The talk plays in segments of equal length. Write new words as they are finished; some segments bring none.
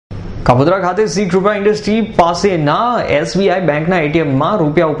કાપોદ્રા ખાતે શ્રી કૃપા ઇન્ડસ્ટ્રી પાસેના SBI બેંકના એટીએમમાં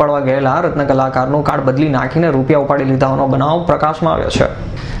રૂપિયા ઉપાડવા ગયેલા રત્ન કલાકારનો કાર્ડ બદલી નાખીને રૂપિયા ઉપાડી લીધાનો બનાવ પ્રકાશમાં આવ્યો છે.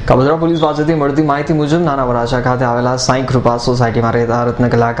 કાપોદ્રા પોલીસ પાસેથી મળતી માહિતી મુજબ નાના વરાછા ખાતે આવેલા સાંઈ કૃપા સોસાયટીમાં રહેતા રત્ન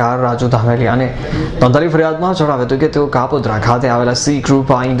કલાકાર રાજુ ધામેલિયાને નોંધાયેલી ફરિયાદમાં જણાવ્યું હતું કે તેઓ કાપોદ્રા ખાતે આવેલા શ્રી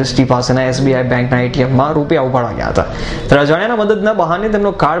કૃપા ઇન્ડસ્ટ્રી પાસેના SBI બેંકના એટીએમમાં રૂપિયા ઉપાડવા ગયા હતા. ત્યારે અજાણ્યાના મદદના બહાને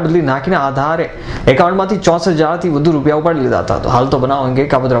તેમનો કાર્ડ બદલી નાખીને આધારે એકાઉન્ટમાંથી 64,000થી વધુ રૂપિયા ઉપાડી લીધા હતા. હાલ તો બનાવ અંગે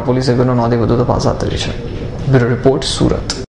કાપોદ્રા પોલીસે ગુનો નોંધી વધુ તપાસ હાથ ધરી છે. Bureau report, Surat.